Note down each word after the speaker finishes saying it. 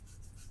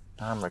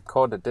I'm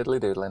recorded diddly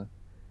doodling.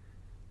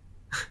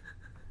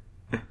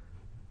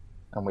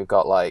 And we've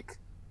got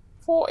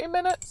 40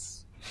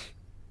 minutes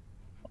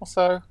or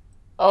so.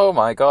 Oh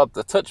my god,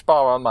 the touch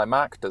bar on my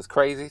Mac does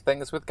crazy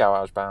things with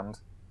GarageBand.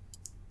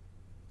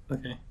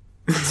 Okay.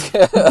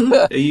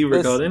 Are you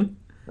recording?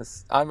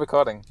 I'm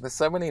recording. There's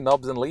so many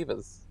knobs and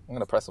levers. I'm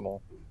going to press them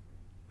all.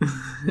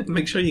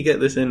 Make sure you get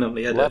this in on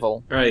the edit.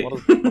 Level. Right.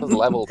 What does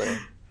level do?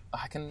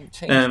 I can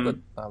change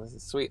Oh, this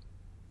is sweet.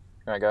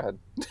 Alright, go ahead.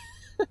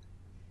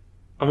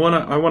 I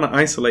wanna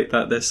isolate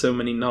that there's so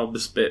many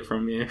knobs bit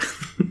from you.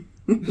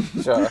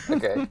 Sure,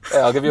 okay.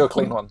 Yeah, I'll give you a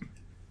clean one.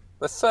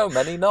 There's so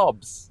many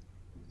knobs.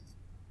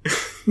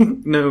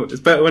 No, it's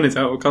better when it's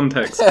out of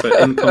context, but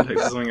in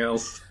context is something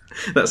else.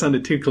 That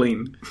sounded too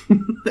clean.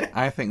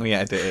 I think we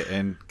edit it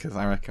in, because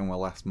I reckon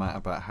we'll ask Matt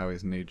about how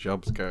his new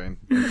job's going.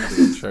 The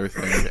intro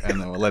thing, and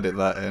then we'll edit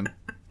that in.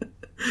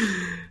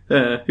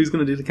 Who's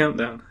going to do the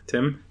countdown?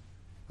 Tim?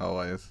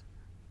 Always.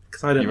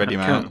 Because I don't You ready,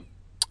 have Matt? count.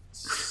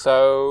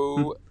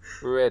 So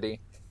ready.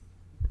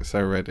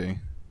 So ready.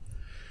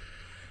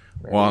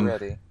 Ready, 1,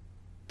 ready.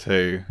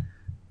 2,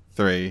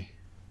 3.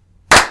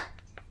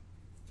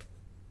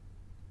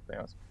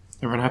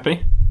 Everyone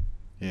happy?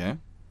 Yeah.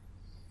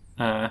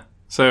 Well,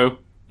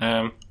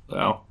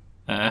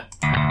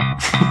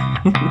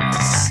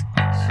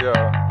 Sure.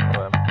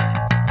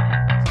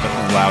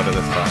 Definitely louder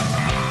this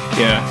time.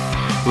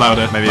 yeah,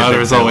 louder. Maybe a Louder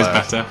bit is too always loud.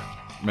 better.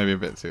 Maybe a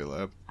bit too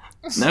loud.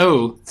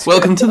 No.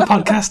 Welcome to the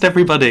podcast,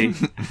 everybody.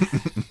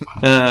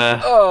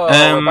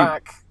 We're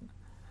back.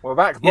 We're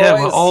back, boys. Yeah,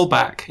 we're all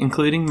back,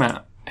 including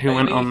Matt, who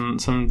went on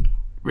some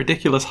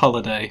ridiculous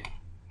holiday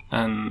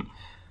and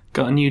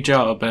got a new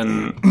job,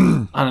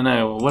 and I don't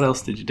know, what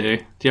else did you do?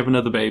 Do you have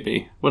another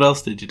baby? What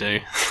else did you do?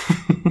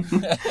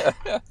 I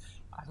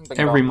haven't been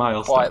Every gone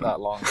milestone. quite that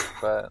long,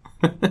 but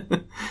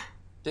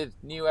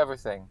knew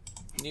everything.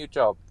 New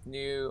job,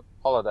 new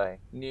holiday,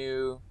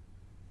 nothing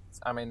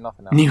else.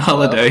 New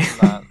holiday.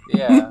 That,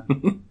 yeah,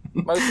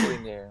 mostly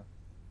new.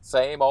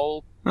 Same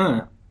old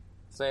Matt,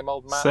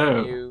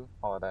 So- new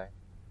holiday.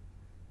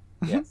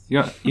 Yes.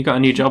 You got a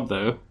new job,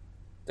 though.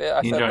 Yeah,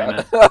 I You said enjoying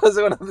that. That was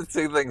one of the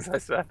two things I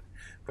said.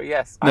 But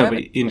yes, No, I am.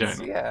 but you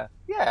enjoying it.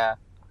 Yeah.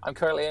 I'm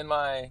currently in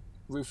my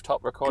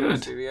rooftop recording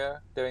Good. studio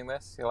doing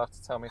this. You'll have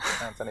to tell me if it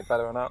sounds any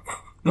better or not.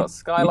 Got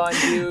skyline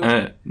view.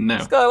 No.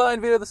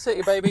 Skyline view of the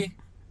city, baby.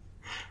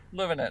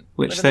 Living it.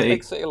 Which Living city? the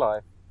big city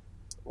life.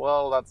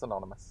 Well, that's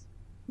anonymous.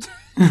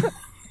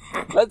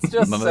 Let's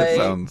just None of say... it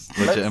sounds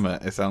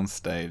legitimate. It sounds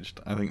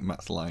staged. I think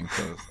Matt's lying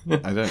to us. I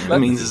don't That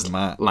think means this is it's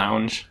Matt.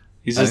 lounge.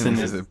 He's I just think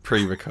in this his... is a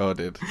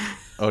pre-recorded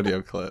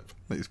audio clip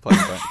that he's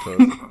playing back to us.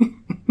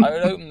 I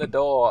would open the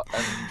door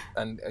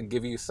and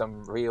give you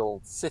some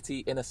real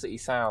inner city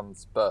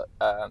sounds, but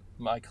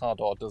my car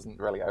door doesn't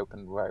really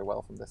open very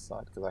well from this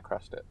side because I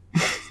crashed it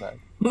when it snowed.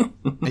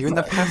 Are you in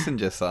the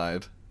passenger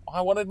side?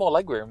 I wanted more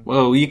legroom.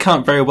 Whoa, you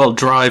can't very well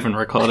drive and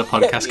record a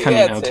podcast, can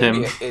you now, Tim?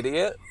 You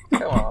idiot.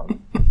 Come on.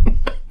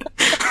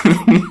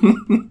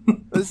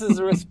 This is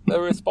a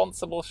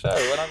responsible show.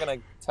 We're not going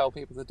to tell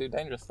people to do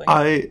dangerous things.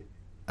 Hey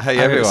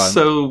I everyone.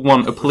 so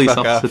want a police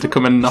Fuck officer off. to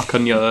come and knock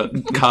on your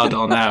car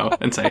door now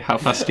and say, how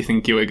fast do you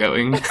think you were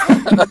going?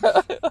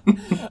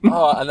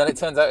 Oh, and then it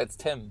turns out it's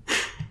Tim.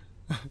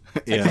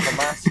 Takes Yeah. off a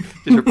mask.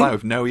 Just reply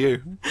with no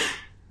you.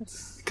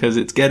 Because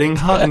it's getting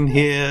hot in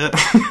here.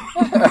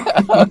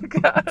 Oh,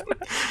 God.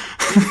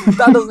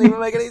 That doesn't even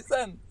make any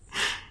sense.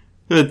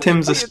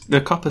 Tim's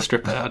a copper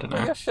stripper, I don't Put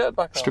know. your shirt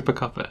back on. Stripper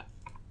copper.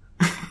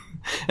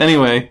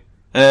 Anyway,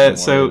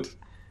 so Word.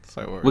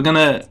 So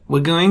worried. we're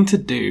going to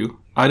do,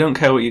 I don't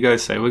care what you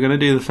guys say, we're going to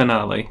do the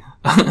finale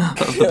of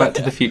the Back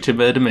to the Future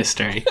Murder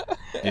Mystery.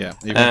 Yeah,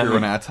 even if we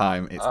run out of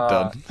time, it's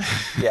done.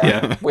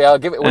 Yeah. We are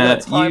we're going to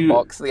time you-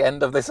 box the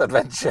end of this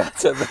adventure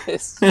to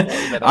this. 40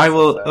 minutes I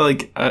will, or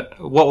so.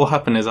 what will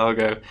happen is I'll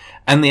go,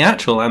 and the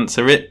actual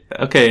answer,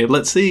 okay,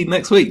 let's see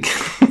next week.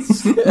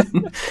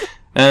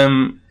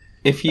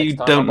 If you Next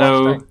time don't on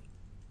know, Watch Day.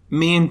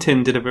 me and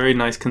Tim did a very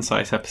nice,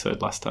 concise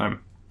episode last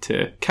time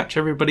to catch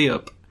everybody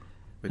up.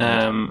 We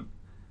did.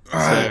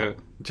 So,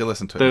 Did you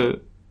listen to it?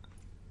 the,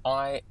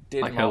 I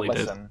did Like not hell you did.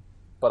 listen,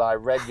 but I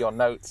read your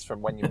notes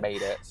from when you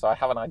made it, so I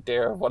have an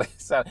idea of what it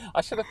said.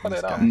 I should have put it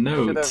This on. guy.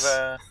 Notes.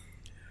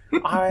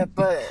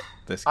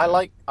 This I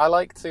guy.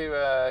 like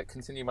to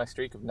continue my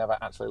streak of never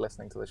actually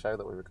listening to the show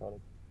that we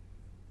recorded.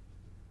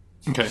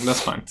 okay,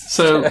 that's fine.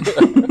 So,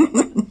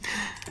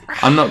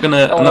 I'm not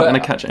gonna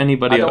catch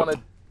anybody up.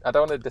 I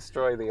don't want to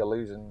destroy the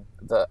illusion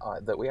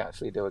that we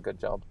actually do a good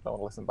job. I don't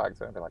want to listen back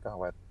to it and be like, oh,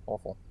 we're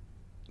awful.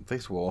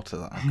 This water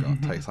that I've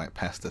got tastes like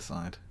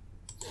pesticide.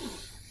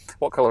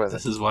 What colour is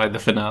This it? is why the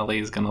finale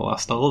is gonna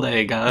last all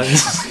day,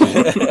 guys.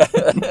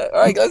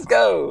 Alright, let's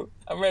go.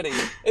 I'm ready.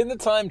 In the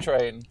time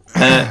train.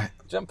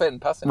 Jump in,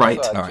 pass it Right.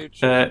 inside. Alright.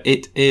 Choo-choo.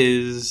 It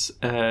is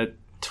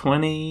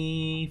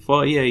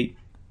 2048,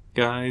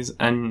 guys,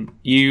 and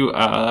you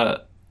are.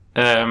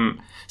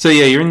 So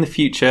yeah, you're in the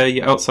future.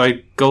 You're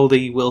outside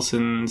Goldie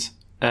Wilson's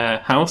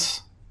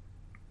house,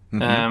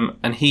 Mhm.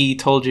 and he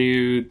told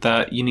you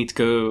that you need to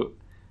go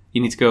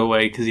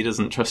away because he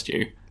doesn't trust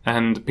you.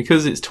 And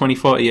because it's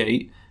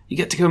 2048, you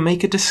get to go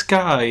make a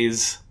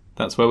disguise.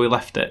 That's where we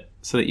left it,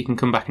 so that you can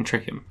come back and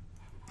trick him.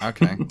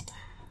 Okay.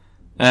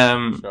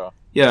 Sure.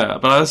 Yeah,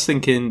 but I was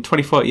thinking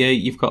 2048,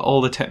 you've got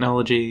all the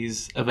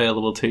technologies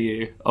available to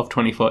you of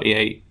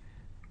 2048,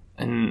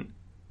 and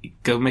you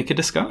go make a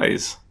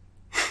disguise.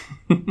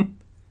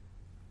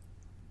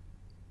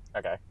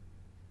 Okay.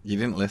 You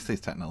didn't list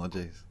these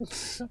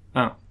technologies.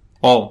 Oh,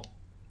 all.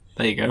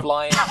 There you go.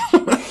 Flying.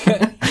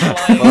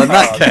 Well, in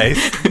that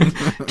case,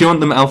 Do you want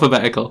them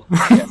alphabetical?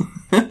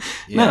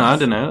 No, I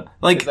don't know.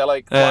 Like, They're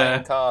like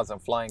flying cars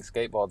and flying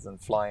skateboards and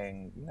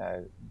flying,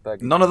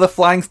 burger. none of the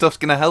flying stuff's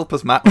going to help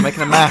us, Matt. We're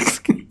making a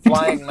mask.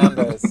 Flying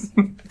Nando's.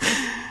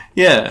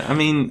 yeah, I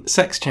mean,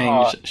 sex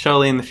change.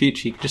 Surely in the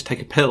future you could just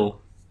take a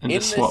pill and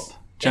just swap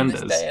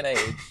genders. In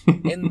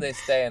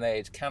this day and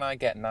age, can I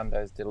get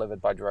Nando's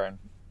delivered by drone?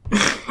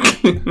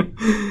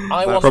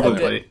 I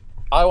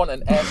want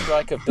an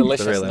airstrike of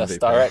deliciousness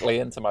directly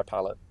into my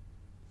palate.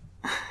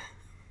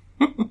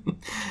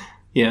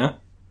 Yeah.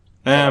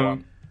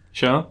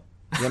 Sure.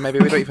 Yeah, maybe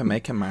we don't even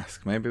make a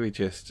mask. Maybe we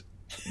just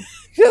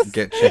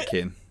get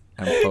chicken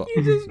and put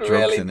You just drugs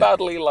really in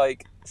badly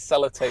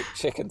sellotape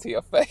chicken to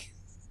your face.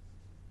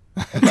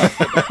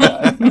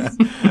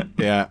 it.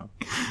 Yeah.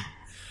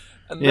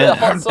 And Yeah, the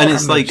hot sauce and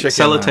it's the like chicken,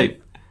 sellotape.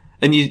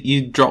 And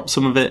you drop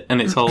some of it,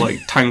 and it's all like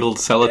tangled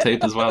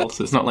sellotape as well,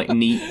 so it's not like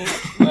neat.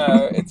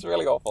 No, it's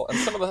really awful. And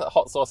some of the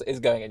hot sauce is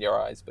going in your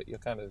eyes, but you're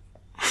kind of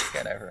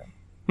getting over it.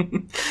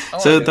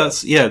 So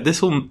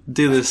this will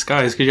do the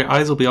disguise, because your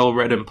eyes will be all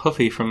red and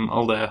puffy from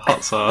all the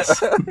hot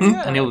sauce,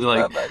 and you'll be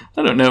like, perfect.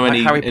 I don't know Like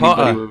Harry anybody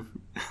Potter.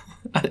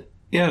 with.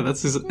 Yeah,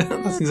 that's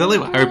exactly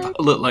what Harry Potter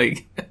looked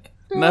like.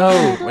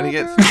 No, when he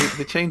gets...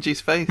 They change his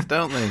face,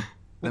 don't they?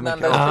 They make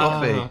it Nando's all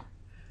fluffy.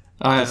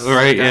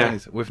 Right, yeah.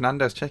 Guys, with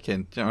Nando's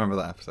chicken. Do you remember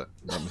that episode?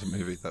 That was a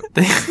movie.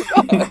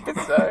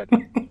 Episode.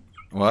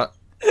 What?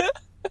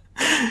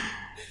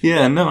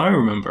 Yeah, no, I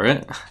remember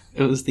it.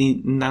 It was the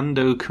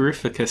Nando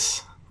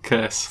Corificus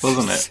curse,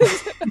 wasn't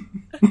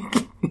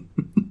it?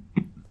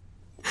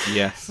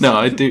 Yes. No,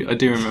 I do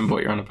remember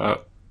what you're on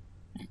about.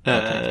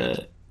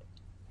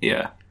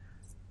 Yeah.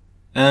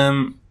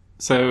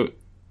 So,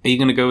 are you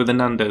going to go with the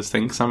Nando's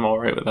thing? Because I'm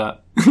alright with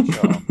that.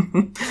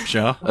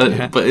 Sure.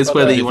 Yeah. But it's What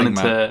whether do you you wanted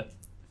think, to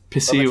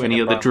pursue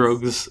any other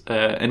drugs,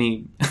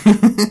 any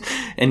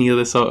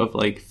other sort of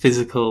like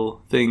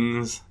physical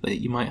things that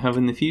you might have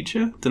in the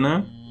future. Don't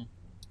know.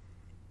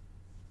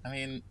 I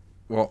mean,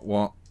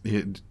 What?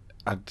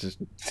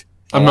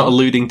 I'm not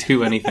alluding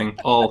to anything.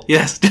 All.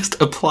 Yes,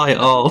 just apply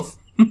all.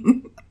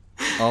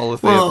 All of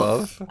the Well,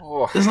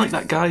 above. There's like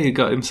that guy who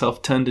got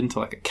himself turned into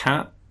like a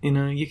cat. You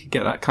know, you could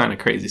get that kind of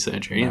crazy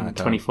surgery No, I in don't.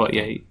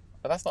 2048.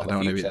 but that's not I the don't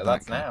want to be future. at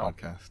That's that kind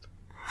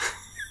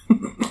now.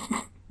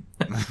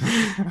 of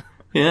podcast.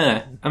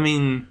 Yeah, I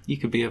mean, you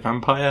could be a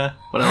vampire.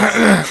 What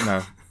else?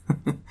 No.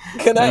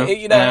 Can I? No,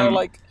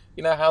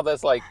 You know how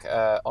there's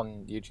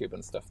on YouTube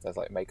and stuff, there's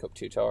like makeup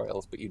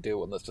tutorials, but you do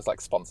one that's just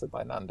like sponsored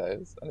by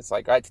Nando's, and it's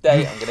like, right,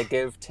 today I'm going to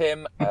give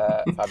Tim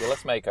a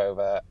fabulous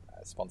makeover,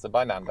 sponsored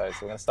by Nando's. So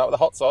we're going to start with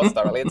the hot sauce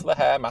directly into the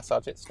hair,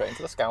 massage it straight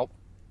into the scalp.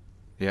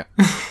 Yeah.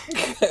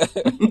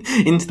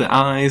 Into the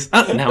eyes.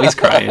 Oh, now he's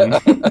crying.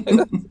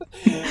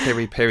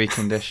 Peri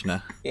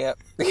conditioner. Yep.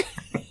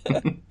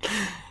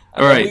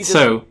 All right,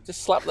 so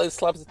just slap those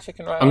slabs of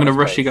chicken right. I'm going to on his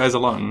rush you face. guys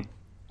along.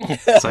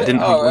 So I didn't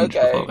have lunch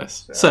okay. before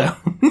this. So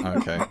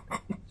Okay.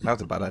 That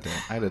was a bad idea.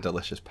 I had a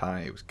delicious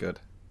pie. It was good.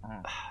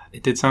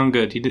 it did sound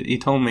good. You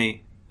told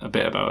me a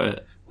bit about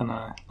it, and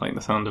I like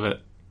the sound of it.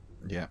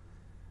 Yeah.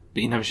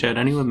 But you never shared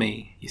any with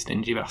me, you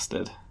stingy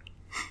bastard.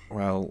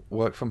 Well,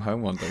 work from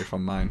home one day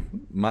from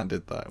mine. Matt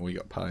did that and we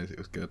got pies. It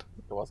was good.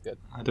 It was good.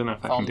 I don't know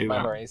if I can Fond do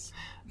memories.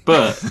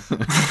 that.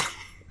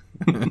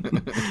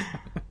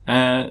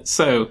 But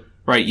so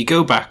right, you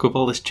go back with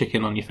all this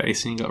chicken on your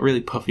face, and you got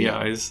really puffy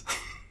eyes.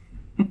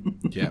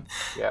 Yeah.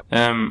 Yep.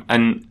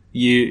 And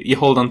you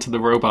hold on to the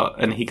robot,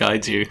 and he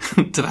guides you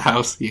to the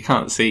house you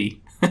can't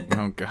see.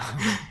 Oh, God.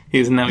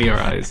 He's now your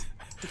eyes.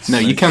 No,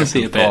 you can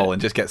see a Fall bit.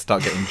 and just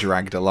start getting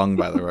dragged along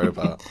by the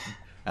robot.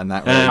 And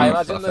that I really imagine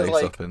makes our there's, face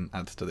like- up and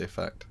adds to the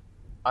effect.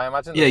 I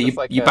imagine. Yeah,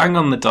 there's you bang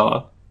on the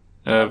door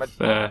of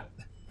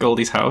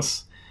Goldie's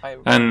house, I,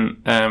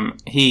 and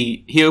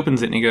he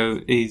opens it,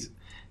 and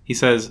he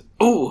says,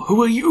 "Oh,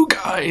 who are you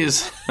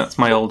guys?" That's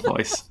my old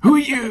voice. Who are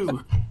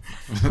you?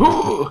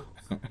 Oh,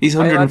 he's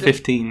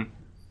 115.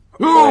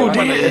 Oh I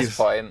imagine at dear. this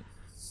point.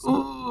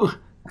 Ooh.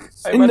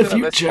 I In the imagine at this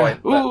future.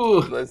 point that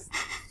Ooh. there's-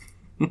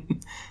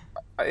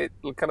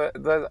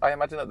 I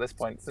imagine at this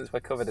point, since we're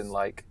covered in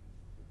like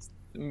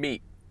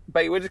meat,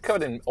 but we're just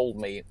covered in old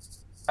meat.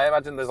 I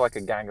imagine there's like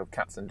a gang of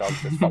cats and dogs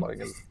just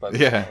following us. But,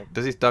 Yeah.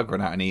 Does his dog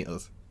run out and eat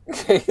us?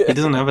 He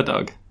doesn't have a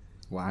dog.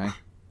 Why?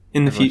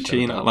 In the Everyone future, should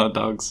you're not have allowed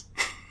dogs.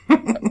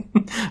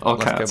 Or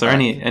Let's cats, go or back.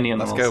 any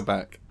animals. Let's go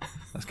back.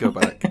 Let's go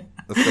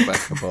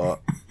back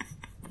abort.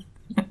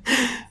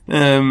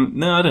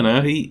 No, I don't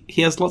know. He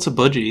has lots of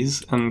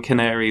budgies and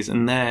canaries,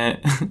 and they're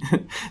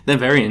they're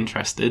very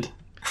interested.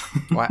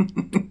 What?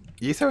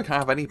 You say we can't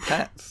have any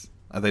pets?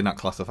 Are they not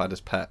classified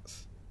as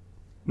pets?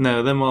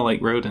 No, they're more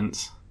like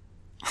rodents.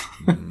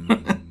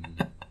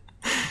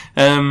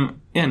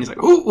 And he's like,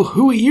 "Oh,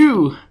 who are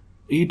you?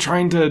 Are you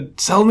trying to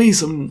sell me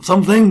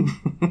something?"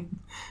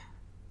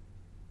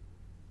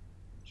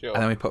 Sure.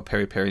 And then we put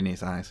piri piri in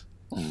his eyes.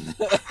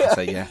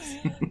 Say yes.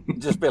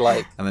 Just be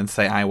like, And then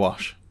say I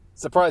wash.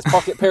 surprise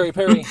pocket piri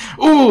piri.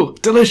 "Oh,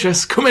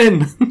 delicious! Come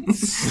in."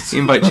 He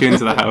invites you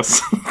into the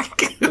house.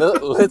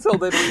 Little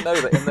did we know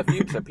that in the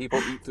future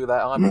people eat through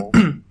their eyeballs.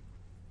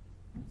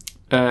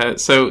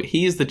 So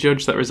he's the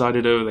judge that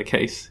resided over the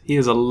case. He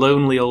is a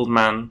lonely old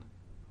man.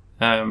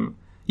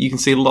 You can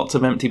see lots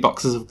of empty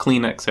boxes of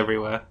Kleenex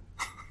everywhere.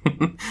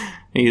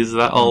 He's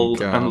that old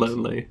God. and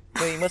lonely.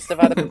 So he must have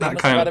had a,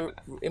 That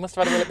he must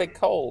have had a really big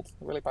cold,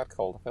 a really bad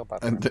cold. I feel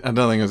bad. For him. I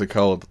don't think it was a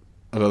cold.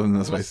 I don't think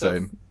that's what he's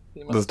saying.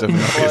 He That's must have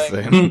definitely what he's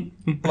been saying.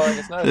 blowing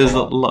his nose. There's a a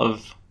lot. lot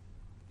of...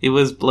 He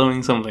was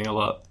blowing something a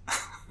lot.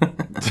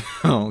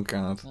 Oh,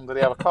 God. Did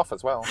he have a cough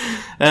as well?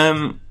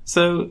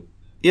 So,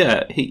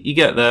 yeah, you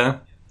get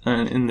there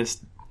in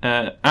this...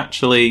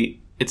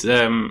 actually, it's...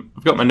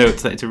 I've got my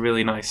notes that it's a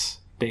really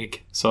nice,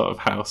 big sort of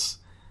house.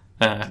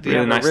 he Really have a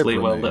rib nicely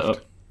well lit removed?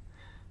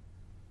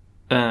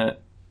 up.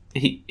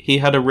 He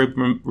had a rib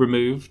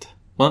removed.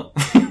 What?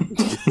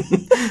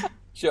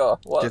 Sure.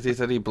 What? Because he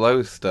said he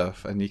blows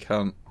stuff and you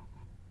can't...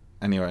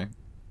 Anyway.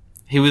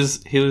 He was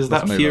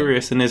that move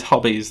furious in his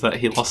hobbies that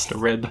he lost a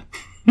rib.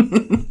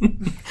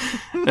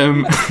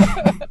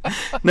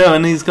 No,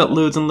 and he's got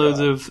loads and loads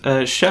of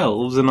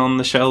shelves, and on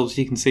the shelves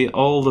you can see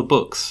all the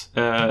books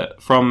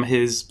from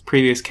his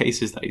previous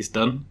cases that he's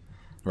done.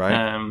 Right?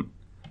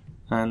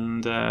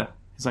 And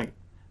he's like,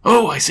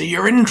 "Oh, I see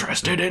you're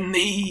interested in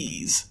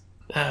these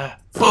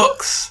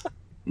books."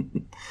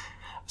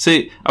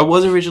 See, I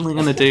was originally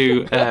going to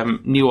do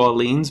New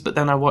Orleans, but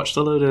then I watched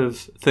a load of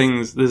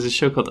things. There's a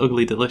show called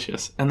Ugly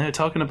Delicious, and they were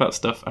talking about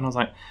stuff, and I was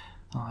like,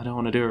 "Oh, I don't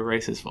want to do a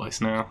racist voice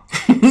now."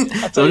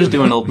 So I'll just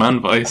do an old man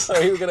voice. So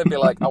he was going to be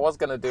like, I was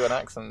going to do an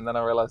accent, and then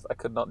I realised I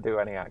could not do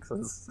any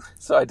accents.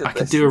 So I did I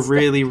this. could do a instead.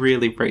 really,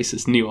 really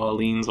racist New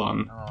Orleans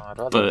one, Oh, I'd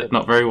rather but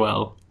not very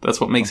well.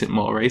 That's what makes it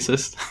more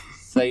racist.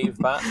 save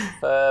that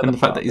for And the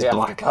fact that he's the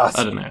black. aftercast.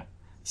 I don't know.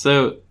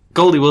 So,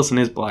 Goldie Wilson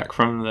is black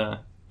from the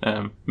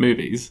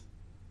movies.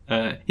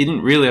 He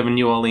didn't really have a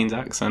New Orleans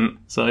accent,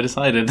 so I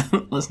decided,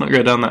 let's not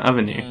go down that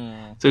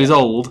avenue. So he's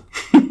old.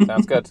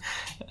 Sounds good.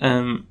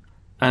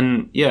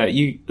 And yeah,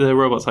 the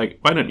robot's like,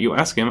 why don't you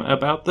ask him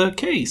about the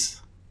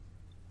case?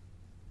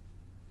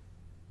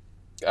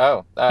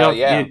 Oh,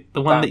 yeah.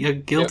 The one that you're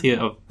guilty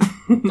of.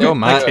 Go,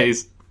 Matt. That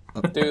case.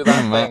 Do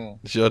that thing.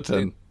 It's your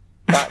turn.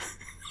 That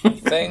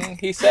thing,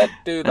 he said,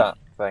 do that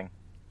thing.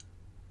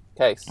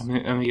 Case.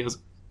 And he goes,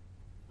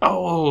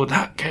 "Oh,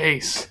 that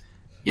case.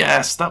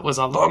 Yes, that was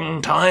a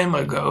long time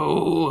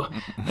ago."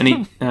 And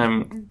he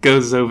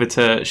goes over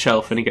to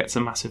shelf and he gets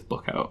a massive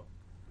book out.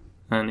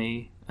 And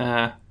he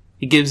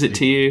gives it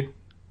to you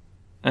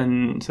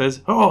and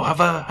says, "Oh, have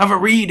a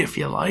read if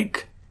you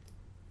like."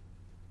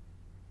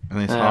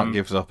 And his heart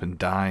gives up and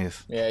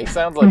dies. Yeah, he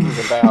sounds like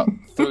he's about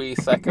 3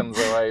 seconds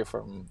away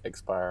from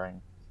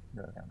expiring.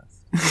 To be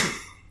honest.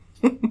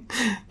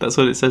 That's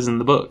what it says in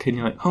the book, and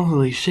you're like,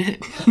 holy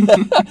shit.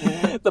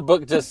 The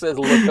book just says,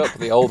 look up,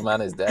 the old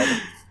man is dead.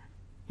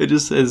 It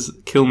just says,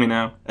 kill me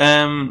now.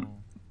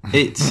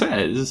 It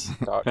says,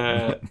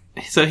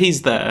 so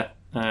he's there,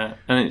 and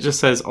it just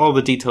says all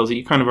the details that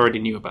you kind of already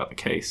knew about the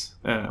case.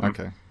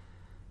 Okay.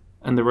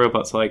 And the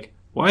robot's like,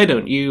 why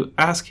don't you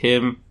ask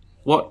him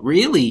what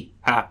really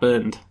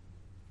happened?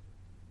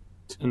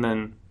 And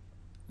then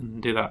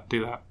do that.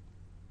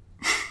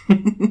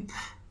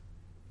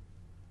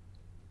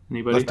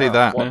 Anybody? Let's do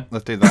that. What?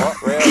 Let's do that.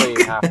 What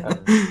really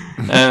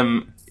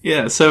happened?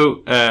 Yeah,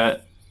 so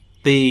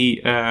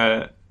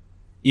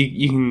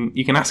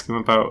you can ask him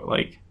about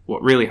like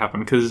what really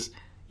happened, because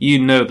you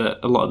know that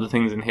a lot of the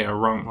things in here are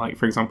wrong. Like,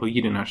 for example,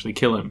 you didn't actually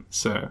kill him,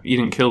 so you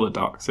didn't kill the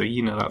doc, so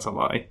you know that's a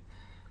lie.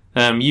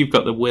 You've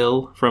got the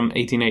will from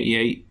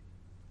 1888,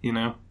 you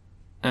know,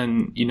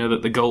 and you know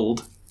that the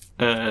gold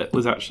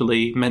was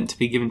actually meant to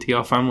be given to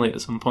your family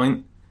at some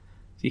point.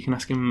 So you can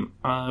ask him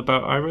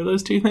about either of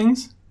those two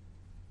things.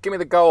 Give me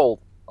the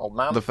gold, old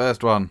man. The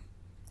first one.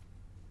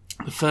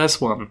 The first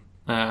one.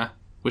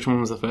 Which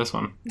one was the first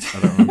one? I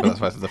don't remember.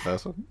 That's why it's the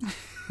first one.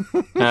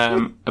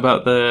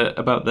 About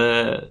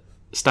the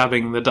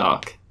stabbing the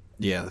doc.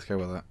 Yeah, let's go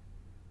with that.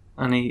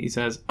 And he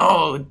says,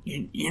 "Oh,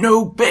 you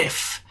know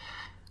Biff?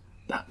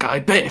 That guy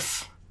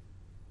Biff.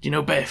 Do you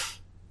know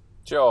Biff?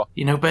 Sure.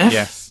 You know Biff?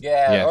 Yes.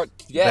 Yeah. Yes. Or,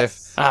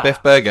 yes. Ah.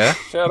 Biff Burger.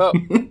 Shut up.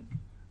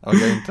 I'm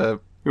going to...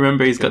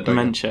 Remember, he's got Good burger.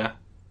 dementia.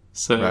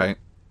 So Right.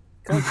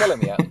 Can we kill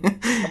him yet?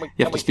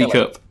 you have to speak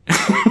up.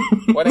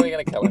 When are we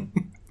going to kill him?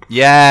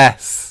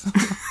 Yes!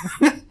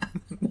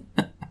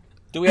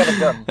 Do we have a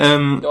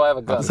gun? Do I have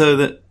a gun? So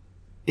that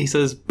he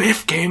says,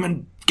 Biff came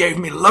and gave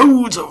me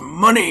loads of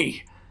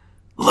money,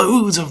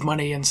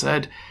 and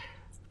said,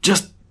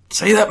 just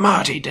say that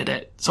Marty did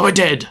it. So I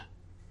did,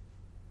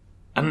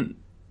 and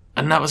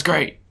that was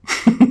great.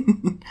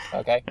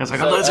 Okay. I was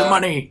like, loads of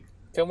money.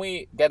 Can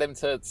we get him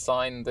to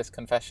sign this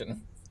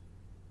confession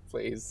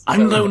please.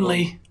 I'm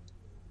lonely.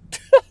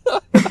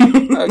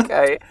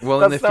 Okay.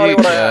 Well, in the that's not what I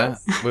future,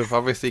 asked. we've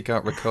obviously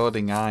got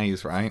recording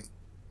eyes, right?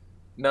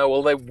 No,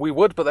 well, we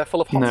would, but they're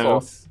full of hot No.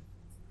 sauce.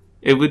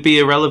 It would be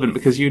irrelevant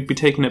because you'd be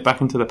taking it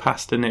back into the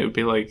past, and it would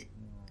be like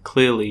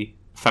clearly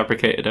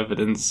fabricated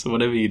evidence,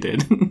 whatever you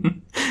did.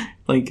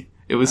 Like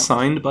it was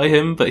signed by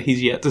him, but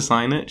he's yet to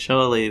sign it.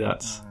 Surely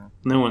that's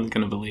no one's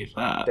going to believe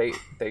that.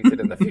 Dated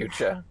in the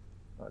future.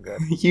 Oh,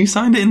 good. You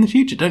signed it in the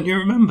future, don't you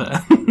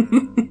remember?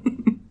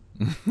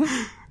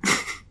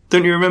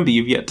 Don't you remember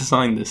you've yet to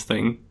sign this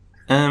thing?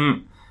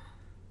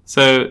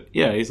 So,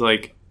 yeah, he's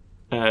like,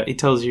 he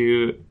tells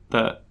you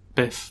that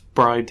Biff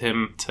bribed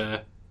him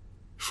to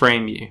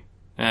frame you.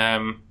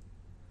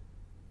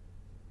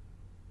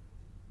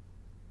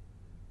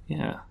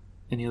 Yeah.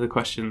 Any other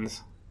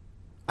questions?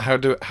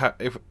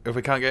 If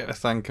we can't get a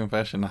signed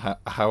confession,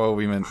 how are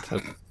we meant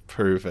to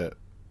prove it?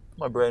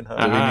 My brain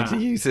hurts. Do we need to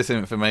use this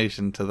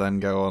information to then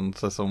go on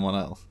to someone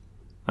else?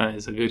 That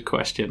is a good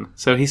question.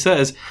 So he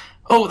says,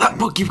 "Oh, that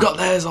book you've got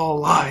there is all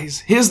lies.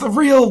 Here's the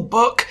real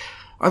book.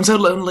 I'm so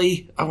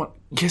lonely. I want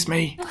kiss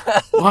me.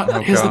 What?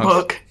 Oh, Here's God. the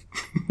book."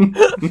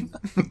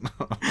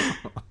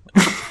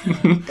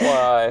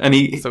 Why? And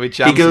he So he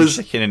jams goes,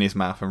 his chicken in his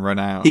mouth and run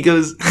out. he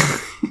goes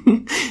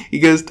he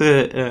goes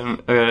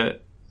to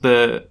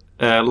the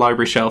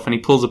library shelf, and he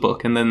pulls a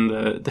book, and then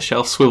the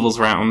shelf swivels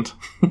round.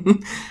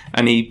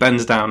 And he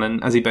bends down,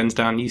 and as he bends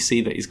down, you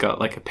see that he's got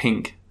like a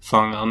pink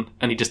thong on,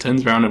 and he just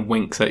turns around and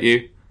winks at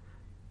you,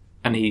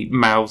 and he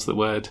mouths the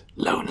word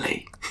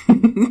lonely. I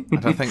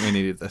don't think we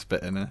needed this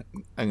bit in it.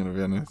 I'm going to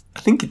be honest. I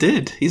think he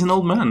did. He's an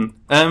old man.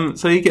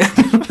 So you get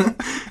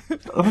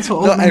that's what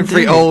old Not men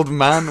every do. old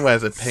man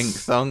wears a pink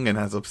thong and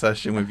has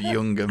obsession with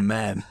younger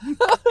men.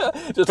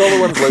 Just all the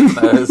ones Luke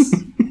knows.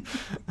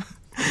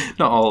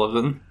 Not all of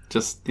them.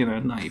 Just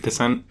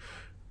 90%,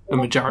 a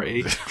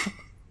majority.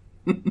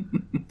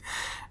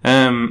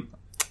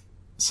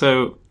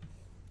 So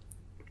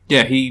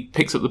yeah, he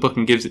picks up the book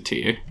and gives it to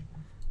you.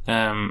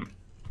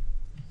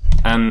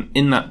 And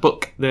in that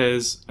book,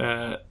 there's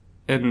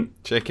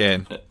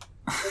Chicken.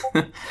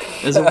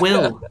 there's a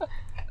will.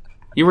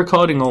 You're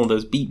recording all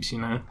those beeps, you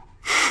know.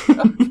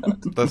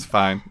 That's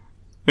fine.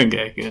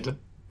 Okay, good.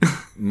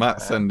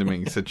 Matt's sending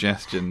me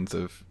suggestions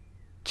of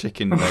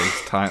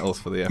chicken-based titles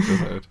for the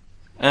episode.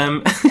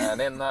 And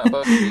in that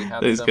book, he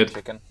had That is some good.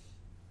 chicken.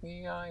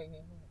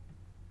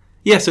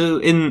 Yeah, so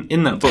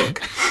in that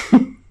book,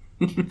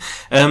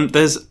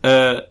 there's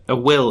a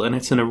will, and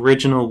it's an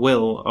original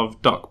will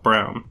of Doc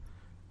Brown.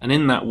 And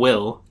in that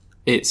will,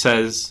 it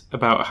says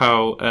about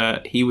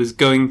how he was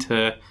going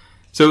to...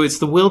 So it's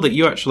the will that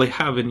you actually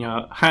have in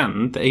your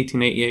hand, the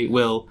 1888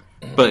 will,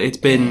 but it's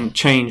been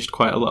changed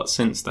quite a lot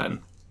since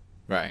then.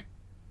 Right.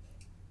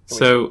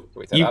 So Can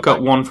we take you've that got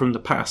back? one from the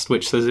past,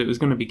 which says it was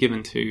going to be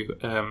given to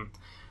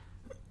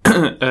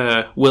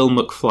Will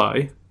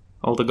McFly,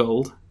 all the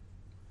gold.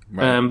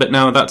 Right. But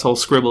now that's all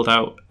scribbled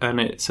out, and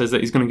it says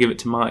that he's going to give it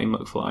to Marty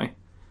McFly.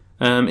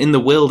 In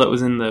the will that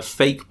was in the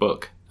fake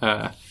book,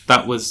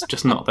 that was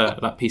just not there,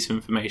 that piece of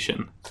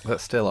information.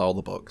 That's still all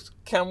the books.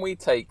 Can we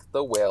take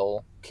the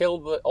will, kill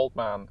the old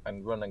man,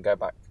 and run and go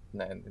back in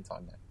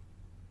time now?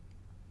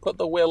 Put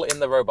the will in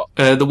the robot.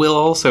 The will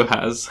also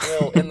has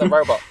Will in the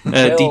robot.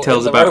 Will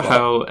details in the about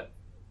robot.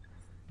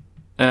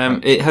 how...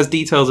 it has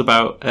details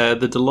about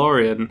the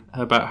DeLorean,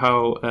 about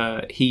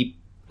how he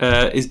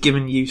is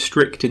giving you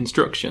strict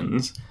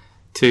instructions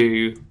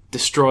to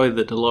destroy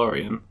the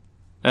DeLorean.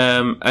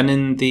 And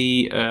in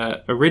the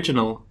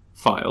original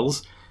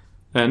files,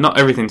 not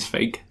everything's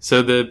fake.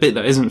 So the bit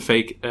that isn't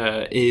fake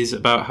is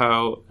about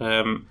how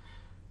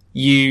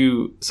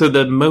so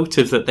the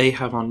motive that they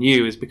have on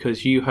you is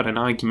because you had an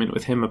argument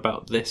with him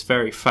about this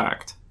very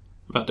fact,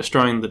 about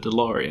destroying the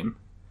DeLorean.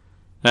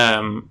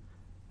 And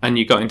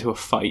you got into a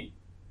fight.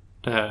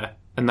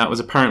 And that was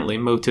apparently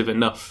motive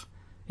enough.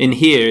 In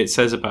here, it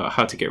says about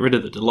how to get rid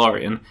of the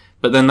DeLorean,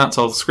 but then that's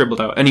all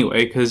scribbled out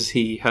anyway, because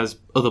he has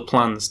other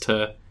plans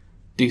to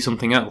do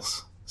something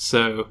else.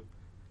 So,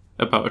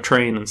 about a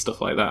train and stuff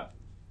like that,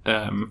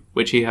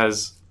 which he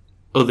has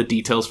other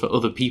details for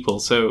other people.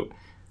 So,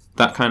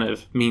 that kind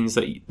of means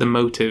that the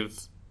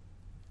motive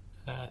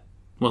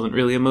wasn't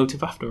really a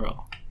motive after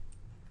all.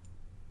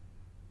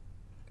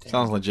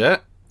 Sounds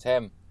legit.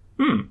 Tim.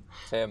 Hmm.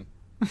 Tim.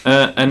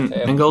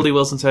 And Goldie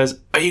Wilson says,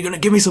 "Are you going to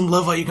give me some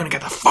love, or are you going to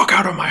get the fuck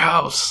out of my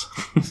house?"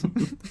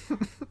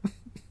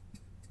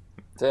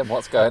 Tim,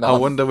 what's going I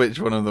on? wonder which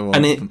one of the ones.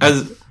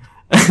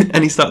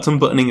 And he starts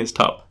unbuttoning his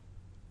top,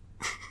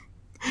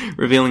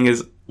 revealing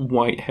his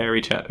white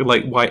hairy chest,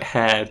 like white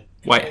hair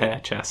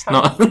chest,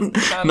 not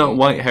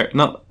white hair,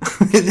 not.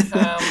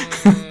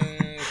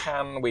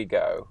 Can we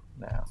go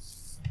now?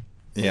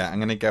 Yeah, I'm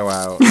going to go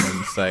out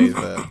and say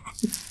that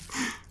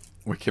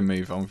we can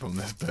move on from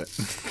this bit.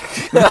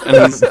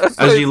 And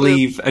as you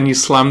leave and you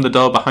slam the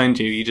door behind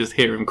you, you just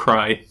hear him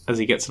cry as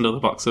he gets another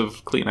box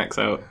of Kleenex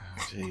out.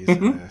 Jesus.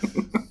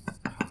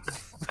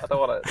 I don't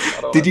want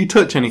to. Did you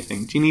touch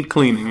anything? Do you need I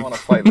cleaning? want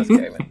to play this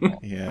game anymore.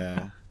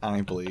 Yeah,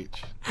 eye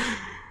bleach.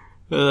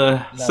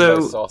 So,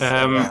 Sauce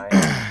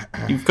guy.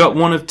 you've got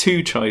one of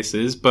two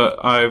choices,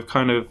 but I've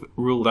kind of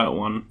ruled out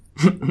one.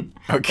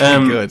 Okay,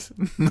 good.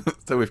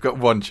 So we've got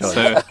one choice.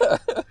 So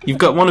you've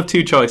got one of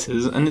two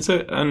choices, and it's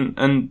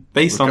and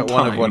based we've on got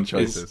time, one of one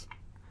choices.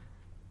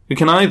 We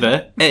can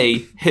either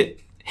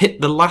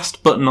hit the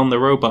last button on the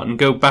robot and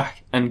go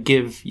back and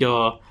give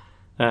your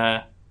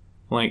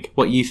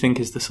what you think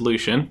is the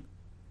solution.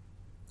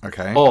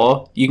 Okay.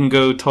 Or you can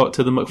go talk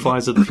to the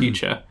McFlys of the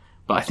future.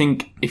 But I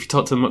think if you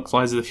talk to the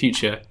McFlys of the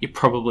future, you're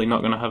probably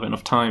not going to have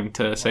enough time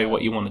to say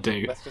what you want to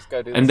do. Let's just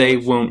go do. And they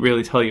won't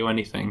really tell you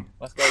anything.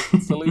 Let's go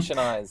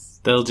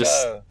solutionize. They'll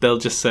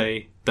just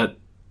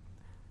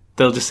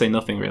say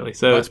nothing really.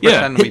 So Let's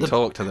pretend we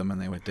talked to them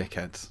and they were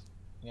dickheads.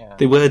 Yeah.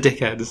 They were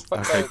dickheads.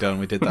 Okay, done.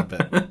 We did that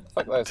bit.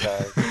 Fuck those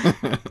guys.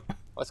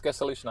 Let's go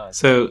solutionize.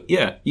 So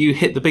yeah, you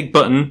hit the big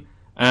button,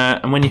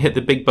 and when you hit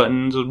the big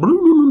button,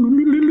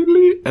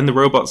 and the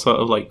robot sort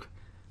of like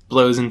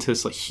blows into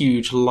this like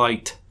huge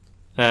light,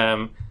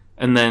 and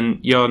then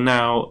you're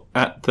now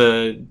at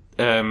the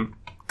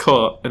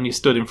court, and you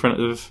stood in front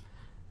of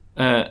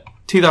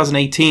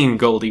 2018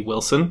 Goldie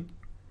Wilson,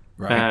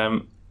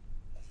 Right.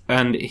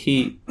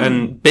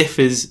 and Biff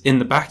is in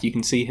the back. You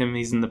can see him;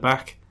 he's in the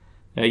back.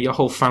 Your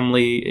whole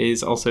family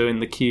is also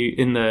in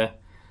the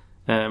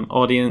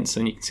audience,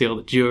 and you can see all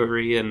the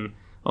jury and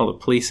all the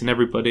police and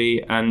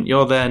everybody. And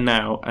you're there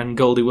now, and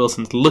Goldie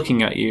Wilson's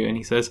looking at you, and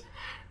he says,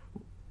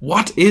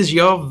 "What is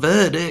your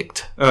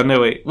verdict?" Oh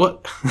no, wait,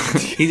 what?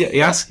 he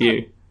asks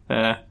you.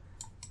 It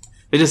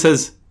just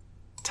says,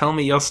 "Tell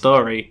me your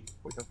story."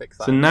 We can fix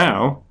that. So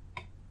now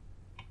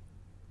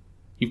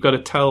you've got to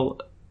tell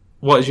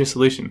what is your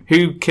solution.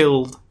 Who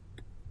killed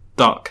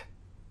Doc?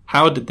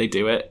 How did they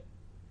do it?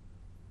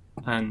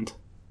 And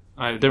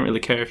I don't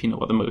really care if you know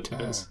what the motive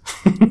is.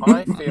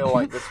 I feel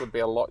like this would be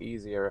a lot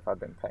easier if I'd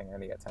been paying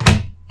any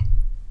attention.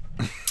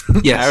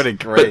 Yes, Howdy,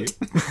 great.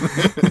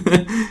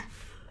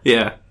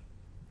 Yeah.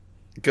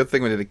 Good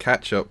thing we did a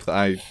catch up that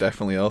I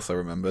definitely also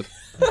remembered.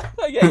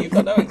 Yeah, you've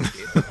got no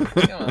excuse.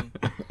 Come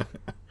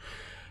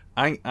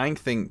on. I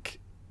think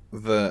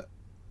that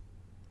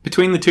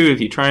Between the two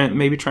of you, try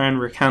and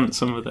recant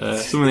some of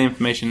the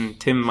information.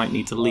 Tim might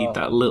need to lead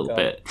that a little God.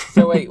 bit.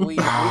 So wait,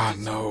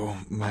 no,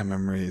 my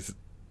memory is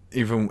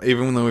even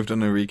though we've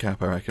done a recap,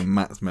 I reckon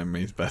Matt's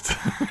memory is better.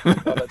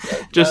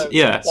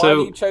 Why So have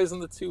you chosen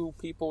the two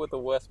people with the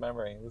worst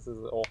memory? This is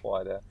an awful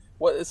idea.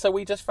 What? So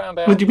we just found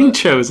out. what do you mean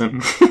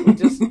chosen? We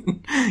just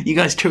You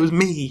guys chose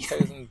me.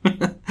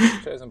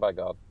 chosen by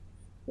God.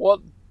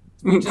 What?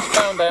 We just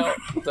found out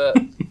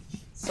that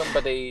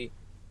somebody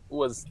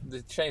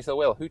changed the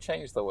will. Who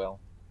changed the will?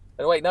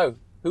 And wait, no.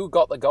 Who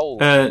got the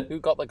gold? Who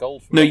got the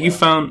gold? From No, the you will?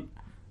 found.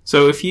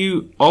 So if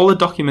all the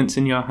documents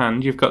in your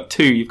hand, you've got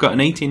two. You've got an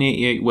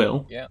 1888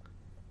 will. Yeah.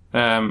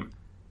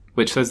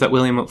 Which says that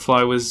William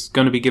McFly was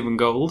going to be given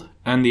gold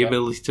and the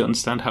ability to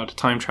understand how to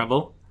time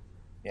travel.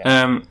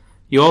 Yeah.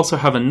 You also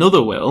have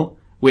another will,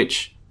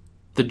 which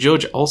the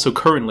judge also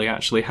currently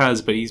actually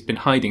has, but he's been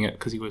hiding it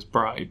because he was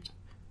bribed.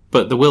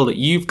 But the will that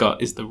you've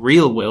got is the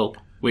real will,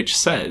 which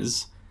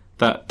says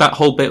that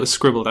whole bit was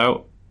scribbled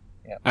out,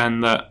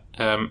 and that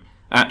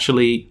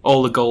actually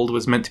all the gold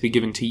was meant to be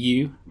given to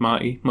you,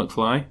 Marty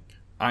McFly.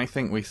 I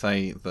think we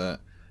say that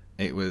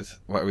it was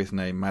whatever his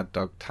name, Mad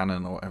Dog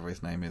Tannen or whatever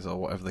his name is, or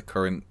whatever the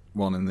current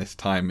one in this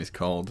time is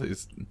called,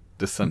 his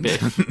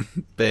descendant.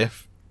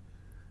 Biff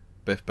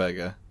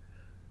Burger.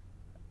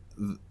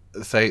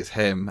 Say it's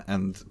him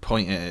and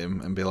point at him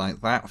and be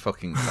like, that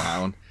fucking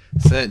clown.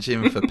 Search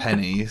him for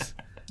pennies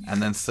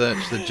and then search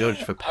the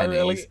judge for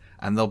pennies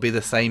and they'll be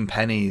the same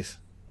pennies.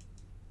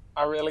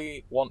 I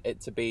really want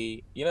it to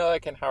be,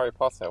 like in Harry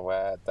Potter,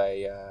 where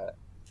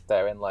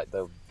they're in like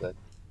they're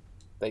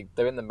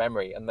in the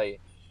memory and they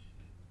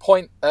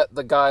point at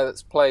the guy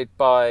that's played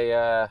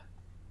by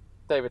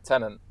David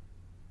Tennant,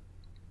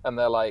 and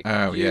they're like,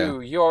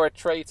 you're a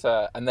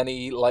traitor, and then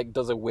he like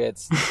does that weird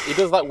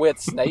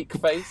snake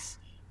face,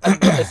 and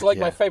it's like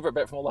my favourite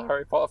bit from all the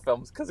Harry Potter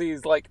films because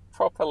he's like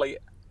properly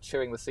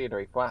chewing the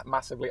scenery,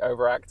 massively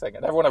overacting,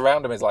 and everyone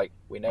around him is like,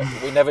 we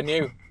never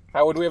knew.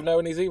 How would we have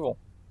known he's evil?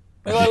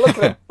 They're like, look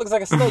at him, looks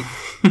like a snake.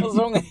 What's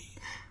wrong with him?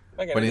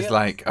 Okay, when he's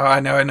like, I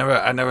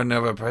never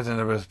know a person's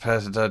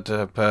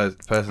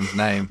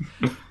name,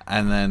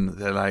 and then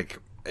they're like,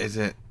 is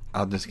it?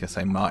 I'm just gonna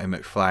say Marty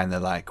McFly, and they're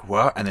like,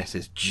 what? And this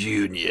is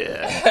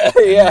Junior.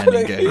 Yeah. And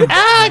then he goes,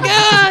 oh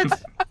God!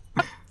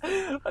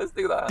 Let's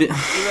do that.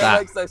 That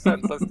makes no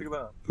sense. Let's do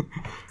that.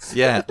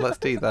 Yeah, let's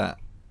do that.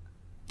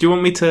 Do you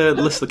want me to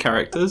list the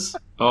characters,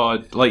 or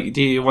like,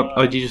 do you want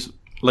to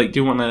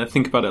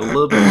think about it a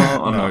little bit more?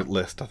 Or No, not?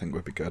 list I think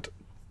would be good.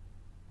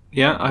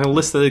 Yeah, I'll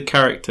list the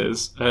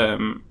characters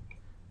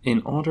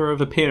in order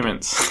of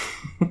appearance.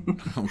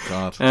 Oh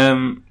God.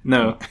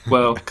 No,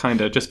 well,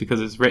 kind of, just because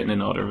it's written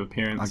in order of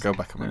appearance. I'll go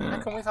back on my How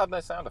come we've had no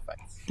sound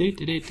effects?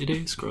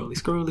 Scrolly,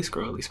 scrolly,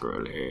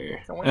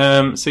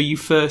 scrolly. So you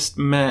first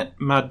met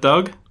Mad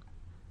Dog,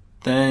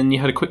 then you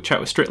had a quick chat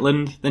with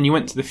Strickland, then you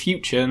went to the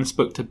future and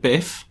spoke to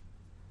Biff.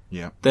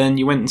 Yeah. Then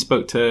you went and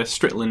spoke to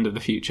Strickland of the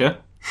future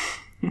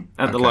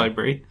at the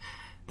library.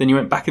 Then you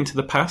went back into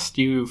the past.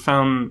 You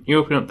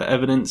opened up the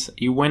evidence.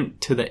 You went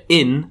to the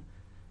inn.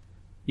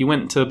 You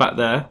went to the back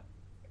there.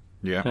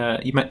 Yeah.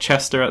 You met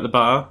Chester at the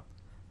bar.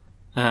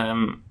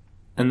 And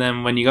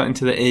then when you got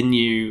into the inn,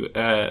 you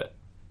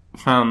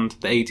found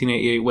the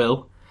 1888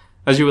 will.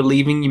 As you were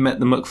leaving, you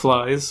met the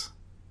McFlys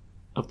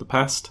of the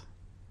past.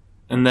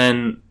 And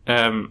then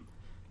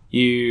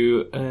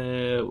you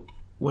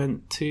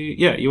went to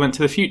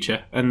the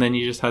future. And then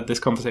you just had this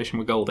conversation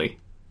with Goldie.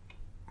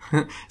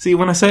 See,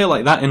 when I say it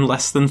like that in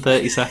less than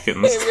 30 seconds...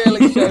 It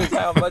really shows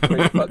how much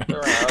we fucked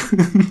around.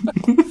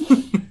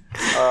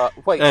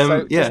 Wait,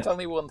 so just tell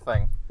me one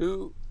thing.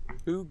 Who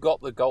got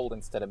the gold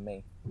instead of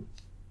me?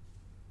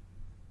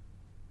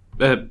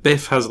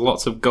 Biff has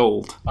lots of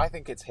gold. I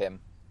think it's him.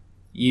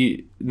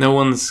 No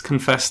one's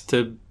confessed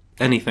to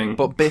anything.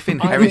 But Biff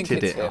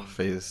inherited it off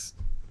his...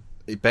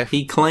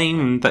 He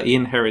claimed that he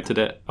inherited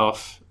it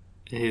off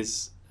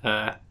his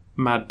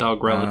Mad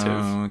Dog relative.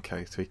 Oh,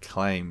 okay, so he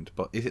claimed.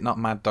 But is it not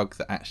Mad Dog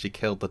that actually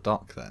killed the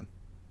Doc then?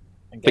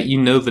 But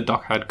you know the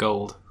Doc had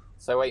gold.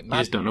 So wait, you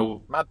just don't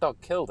know. Mad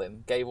Dog killed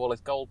him, gave all his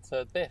gold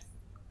to Biff.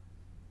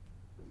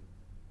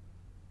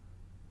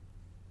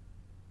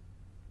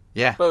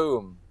 Yeah.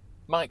 Boom.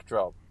 Mic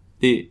drop.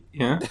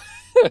 Yeah.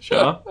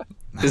 Sure.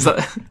 Is that?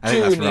 I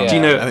think that's wrong. Do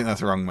you know? I think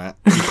that's wrong, Matt.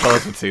 You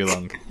paused for too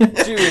long.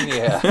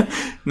 Junior.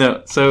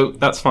 No, so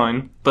that's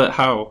fine. But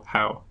how?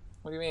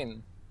 What do you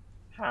mean?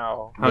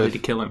 How? How did he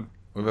kill him?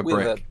 With a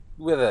brick.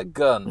 With a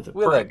gun. With a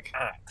with brick.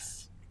 an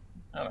axe.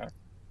 I don't know.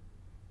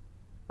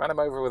 Ran him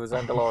over with his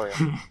own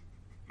DeLorean.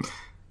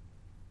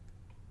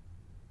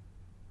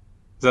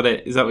 Is that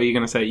it? Is that what you're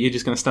going to say? You're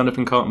just going to stand up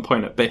in court and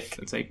point at Biff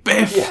and say,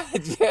 Biff!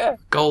 Yeah.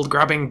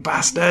 Gold-grabbing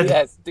bastard!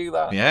 Yes, do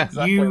that. Yeah.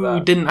 Exactly you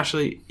that. didn't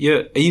actually...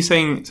 Are you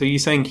saying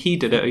he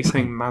did it, or are you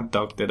saying Mad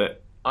Dog did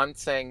it? I'm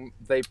saying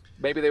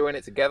maybe they were in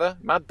it together.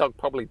 Mad Dog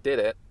probably did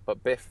it,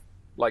 but Biff,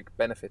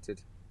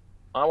 benefited.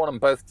 I want them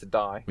both to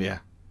die. Yeah.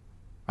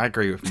 I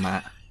agree with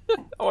Matt.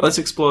 Let's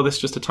explore this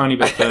just a tiny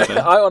bit further.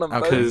 I want them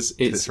both. Because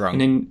it's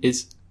wrong.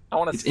 It's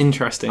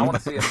interesting. I want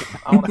to see them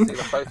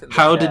both in the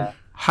chair.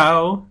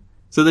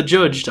 So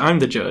I'm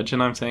the judge,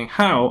 and I'm saying,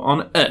 how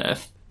on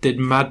earth did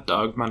Mad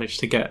Dog manage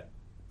to get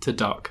to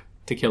Doc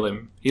to kill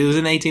him? He was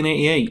in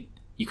 1888,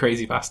 you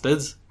crazy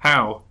bastards.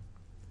 How?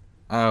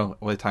 Oh,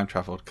 well, he time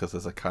travelled because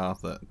there's a car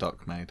that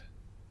Doc made.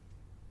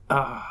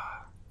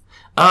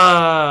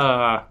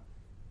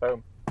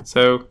 Boom.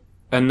 So,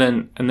 and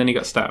then he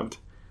got stabbed.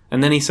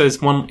 And then he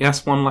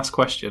asks one last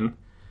question.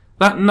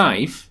 That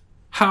knife,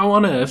 how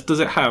on earth does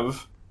it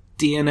have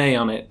DNA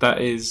on it that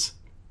is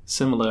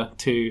similar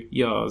to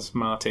yours,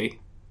 Marty?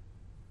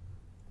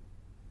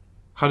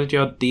 How did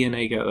your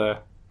DNA get there?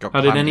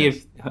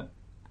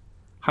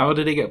 How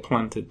did it get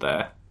planted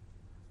there?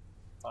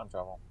 Time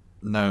travel.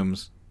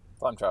 Gnomes.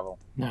 Time travel.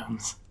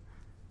 Gnomes.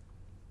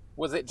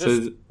 Was it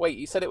just... wait,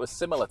 you said it was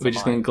similar to we're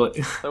just mine.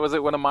 So was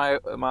it one of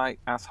my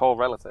asshole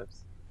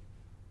relatives?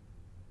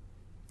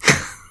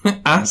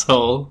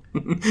 Asshole?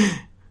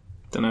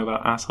 Don't know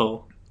about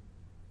asshole.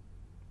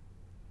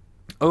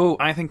 Oh,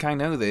 I think I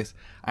know this.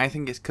 I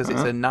think it's because it's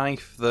a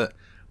knife that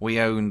we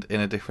owned in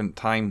a different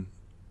time.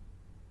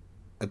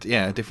 A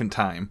different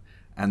time.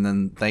 And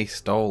then they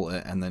stole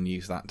it and then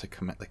used that to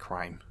commit the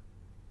crime.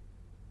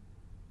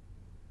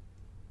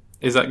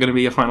 Is that going to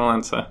be your final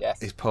answer?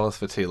 Yes. He's paused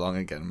for too long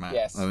again, Matt.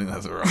 Yes. I think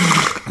that's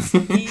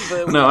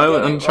wrong. No,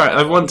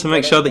 I want to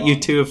make sure that you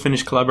two have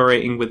finished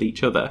collaborating with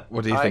each other.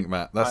 What do you think,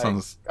 Matt? That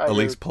sounds at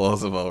least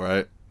plausible,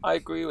 right? I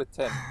agree with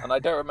Tim, and I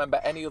don't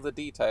remember any other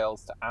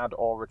details to add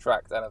or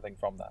retract anything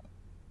from that.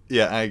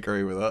 Yeah, I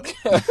agree with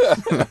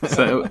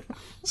that.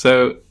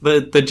 So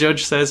the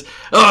judge says,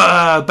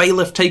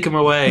 bailiff, take him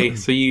away.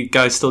 So you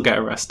guys still get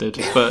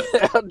arrested. But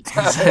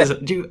he says,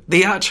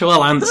 the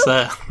actual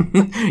answer,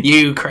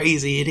 you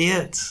crazy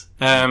idiots.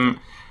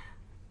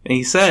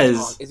 He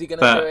says, is he going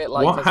to do it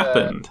like what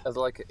happened? As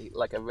like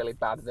a really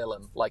bad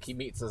villain? Like he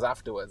meets us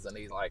afterwards and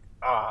he's like,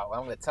 well,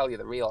 I'm going to tell you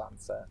the real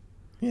answer.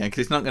 Yeah, because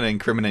he's not going to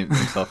incriminate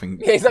himself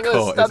in he's not going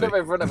to court, stand up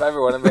in front of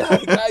everyone and be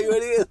like, you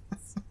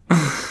idiots.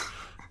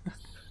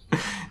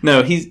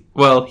 No,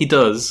 he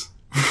does.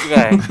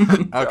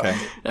 Okay.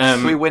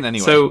 So we win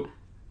anyway. So,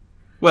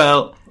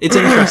 it's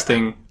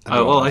interesting.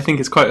 I think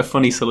it's quite a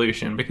funny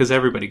solution because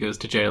everybody goes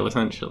to jail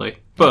essentially.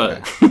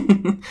 But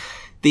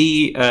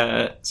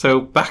so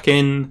back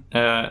in,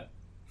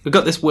 we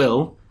got this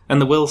will,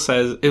 and the will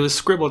says it was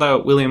scribbled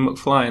out William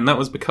McFly, and that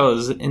was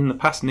because in the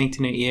past in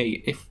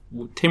 1888, if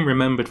Tim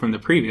remembered from the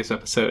previous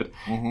episode,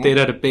 they'd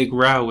had a big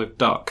row with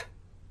Doc.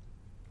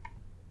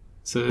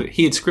 So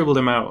he had scribbled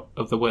him out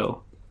of the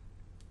will.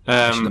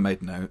 I should have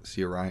made notes.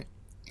 You're right.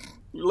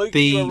 Luke,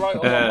 you're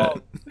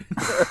right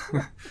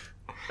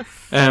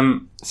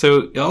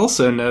so you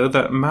also know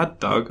that Mad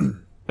Dog,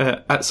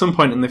 at some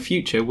point in the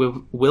future,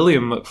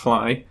 William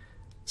McFly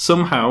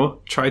somehow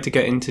tried to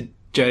get into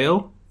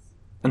jail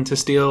and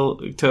to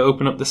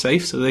open up the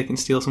safe so they can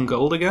steal some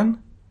gold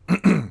again.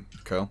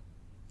 Cool.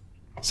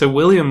 So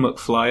William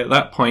McFly at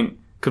that point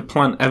could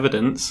plant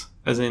evidence,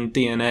 as in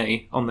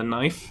DNA, on the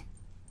knife.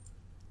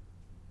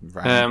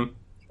 Right.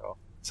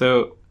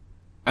 So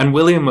And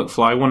William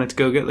McFly wanted to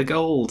go get the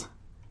gold.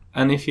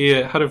 And if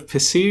you had have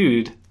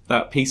pursued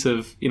that piece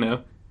of,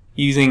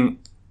 using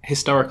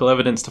historical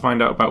evidence to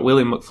find out about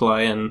William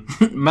McFly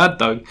and Mad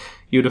Dog,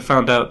 you would have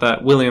found out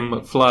that William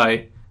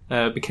McFly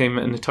became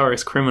a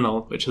notorious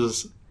criminal, which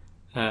was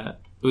it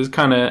was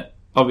kind of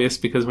obvious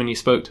because when you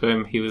spoke to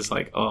him, he was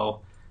like,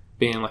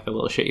 being like a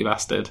little shitty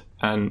bastard,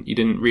 and you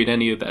didn't read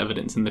any of the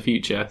evidence in the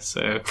future,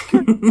 so...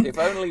 If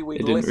only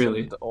we'd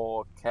listened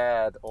or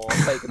cared or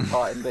taken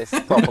part in this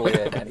properly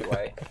in any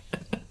way.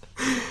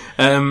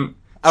 I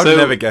would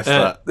never guess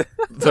that.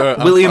 So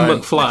William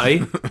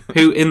McFly,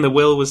 who in the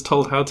will was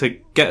told how to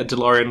get a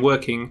DeLorean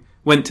working,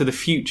 went to the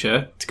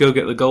future to go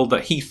get the gold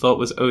that he thought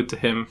was owed to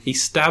him. He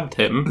stabbed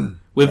him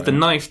with the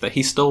knife that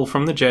he stole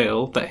from the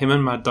jail that him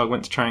and Mad Dog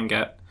went to try and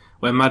get,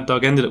 where Mad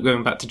Dog ended up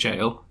going back to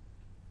jail.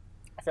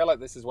 I feel like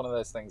this is one of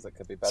those things that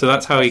could be better. So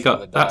that's how he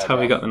got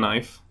the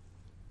knife.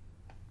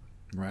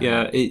 Right.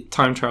 Yeah,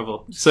 time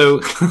travel.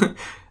 So,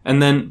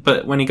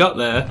 but when he got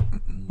there,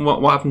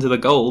 what happened to the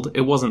gold?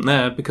 It wasn't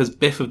there because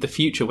Biff of the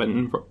future went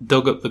and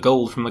dug up the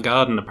gold from the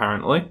garden,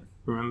 apparently.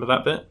 Remember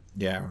that bit?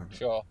 Yeah.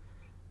 Sure.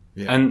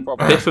 Yeah. And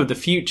Biff of the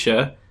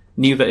future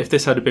knew that if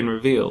this had been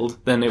revealed,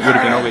 then it would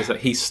have been obvious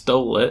that he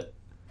stole it.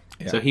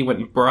 Yeah. So he went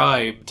and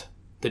bribed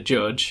the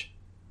judge.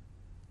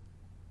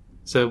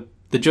 So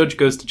the judge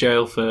goes to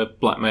jail for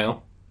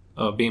blackmail,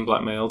 or being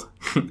blackmailed.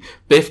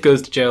 Biff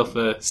goes to jail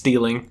for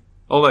stealing.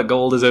 All that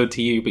gold is owed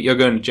to you, but you're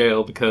going to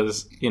jail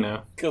because,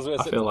 I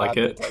feel like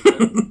it.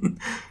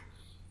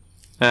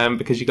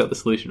 Because you got the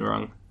solution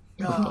wrong,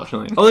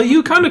 unfortunately. Although you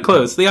were kind of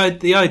close. The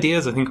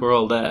ideas, I think, were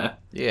all there.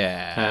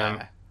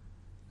 Yeah.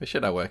 We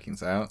should have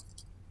workings out.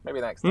 Maybe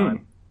next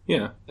time.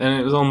 Yeah, and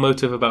it was all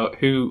motive about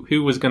who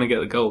was going to get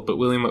the gold, but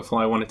William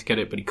McFly wanted to get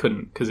it, but he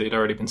couldn't because it had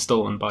already been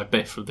stolen by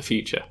Biff of the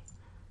future.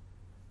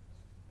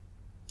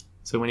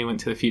 So when he went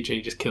to the future,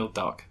 he just killed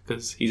Doc,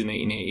 because he's an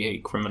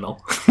 1888 criminal.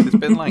 It's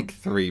been like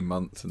 3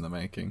 months in the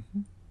making.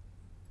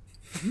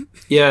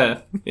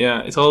 Yeah,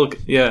 it's all,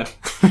 yeah.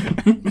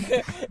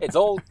 It's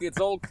all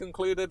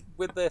concluded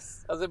with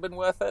this. Has it been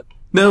worth it?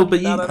 No,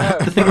 but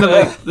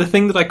the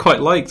thing that I quite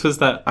liked was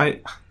that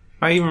I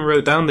even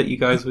wrote down that you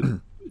guys would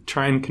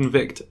try and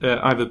convict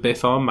either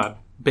Biff or Mad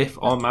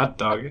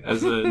Dog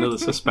as another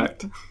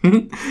suspect.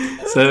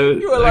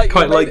 So I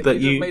quite like that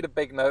you made a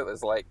big note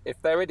that's like,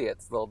 if they're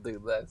idiots, they'll do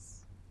this.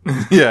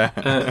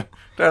 Yeah.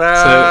 Good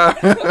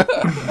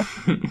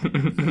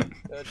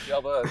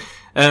job, us.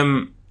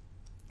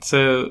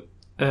 So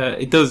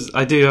it does.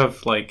 I do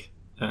have like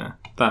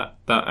that.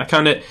 I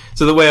kind of.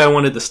 So the way I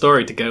wanted the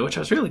story to go, which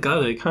I was really glad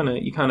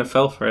that you kind of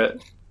fell for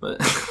it,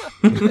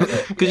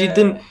 because you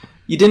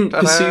didn't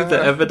pursue the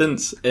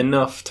evidence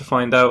enough to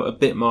find out a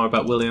bit more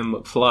about William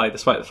McFly,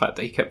 despite the fact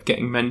that he kept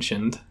getting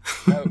mentioned.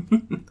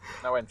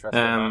 No interest.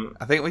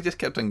 I think we just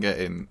kept on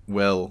getting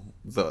Will,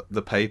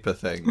 the paper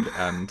thing,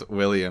 and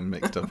William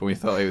mixed up, and we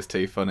thought it was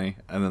too funny,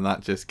 and then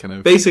that just kind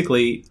of...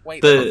 Basically,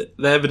 the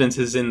evidence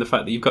is in the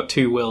fact that you've got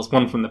two wills,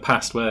 one from the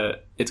past where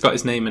it's got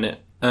his name in it,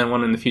 and then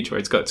one in the future where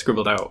it's got it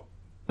scribbled out,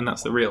 and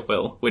that's the real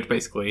will, which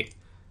basically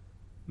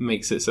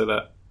makes it so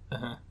that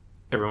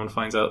everyone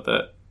finds out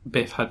that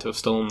Biff had to have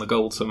stolen the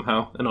gold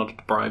somehow in order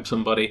to bribe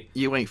somebody.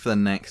 You wait for the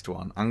next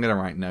one. I'm going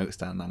to write notes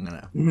down.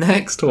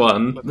 Next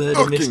one?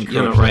 Murder mystery.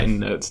 You're not writing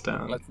notes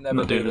down. I'm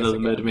not doing another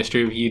murder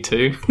mystery of you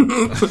two.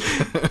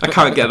 I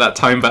can't get that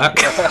time back.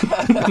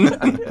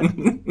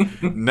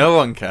 No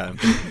one can.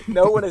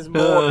 No one is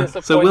more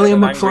disappointed. So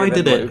William and McFly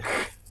angry did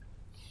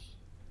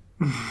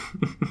than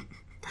it.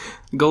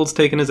 Gold's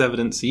taken as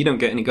evidence, so you don't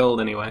get any gold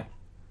anyway.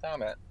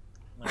 Damn it.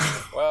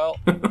 Well...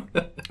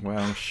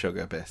 Well,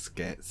 sugar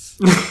biscuits.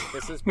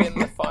 This has been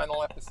the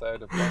final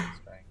episode of Blank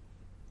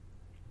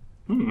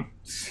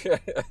String.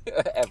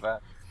 Ever.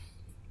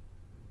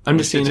 I'm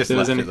just seeing if there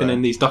was anything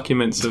in these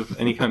documents of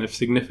any kind of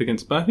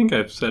significance, but I think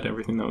I've said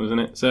everything that was in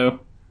it,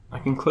 so I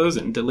can close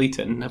it and delete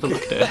it and never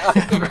look at it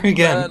ever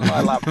again. Burn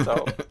my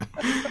laptop.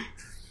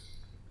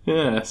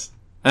 Yes.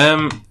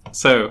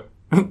 So,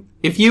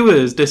 if you were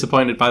as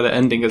disappointed by the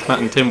ending as Matt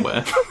and Tim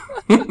were,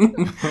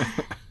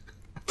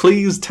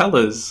 please tell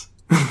us.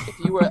 If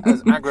you were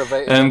as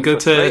aggravated and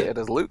frustrated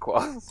as Luke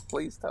was,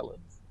 please tell us.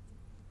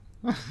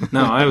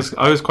 No, I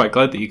was quite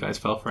glad that you guys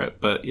fell for it,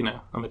 but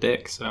I'm a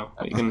dick, so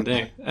what are you gonna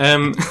do?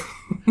 And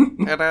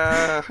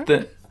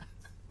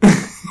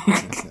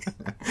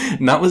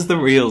that was the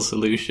real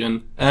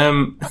solution.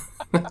 Then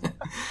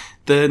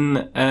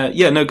go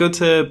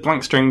to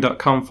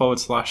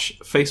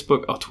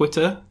blankstring.com/Facebook or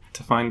Twitter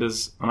to find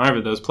us on either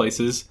of those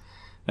places.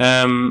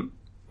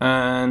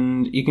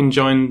 And you can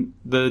join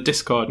the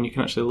Discord and you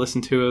can actually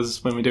listen to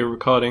us when we do a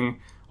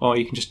recording, or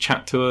you can just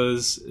chat to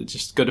us.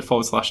 Just go to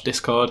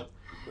 /Discord.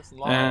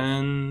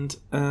 And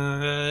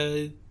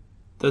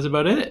that's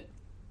about it.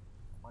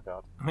 Oh my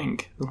god. I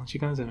think. Unless you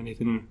guys have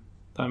anything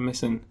that I'm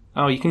missing.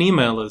 Oh, you can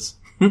email us.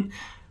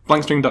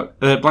 Blankstring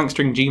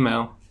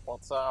Gmail.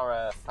 What's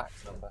our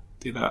fax number?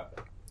 Do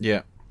that.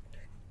 Yeah.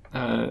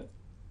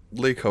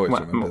 Luke always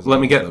remembers. Let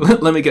me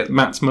get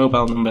Matt's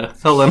mobile number.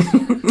 Hold on.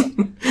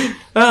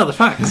 Oh, the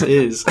fact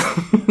is.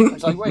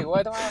 It's like, wait,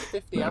 why do I have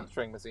 50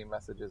 answering machine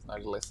messages? And I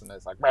listen,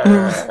 it's like...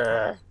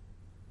 "Brrr."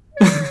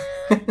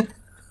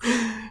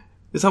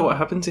 Is that what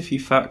happens if you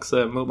fax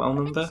a mobile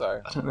number?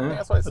 So. I don't know.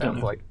 That's what it I don't sounds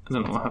know. like. I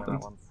don't know what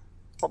happens.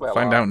 Probably a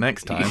Find lot. out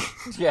next time.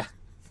 Yeah.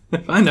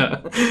 Find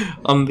out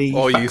on the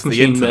Or fax use the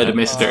machine internet. murder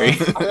mystery.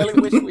 I really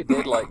wish we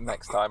did like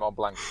next time on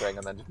Blank String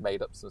and then just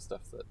made up some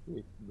stuff that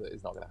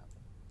is not going to happen.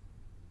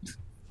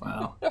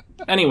 Wow.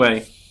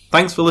 Anyway,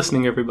 thanks for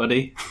listening,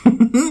 everybody.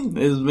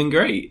 It's been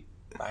great.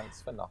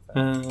 Thanks for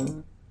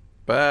nothing.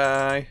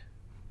 Bye.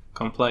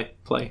 Come play.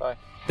 Bye.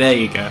 There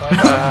you go. Bye.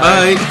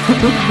 Bye.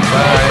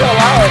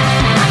 Bye.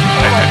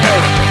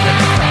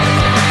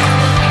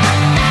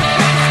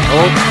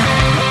 Oh.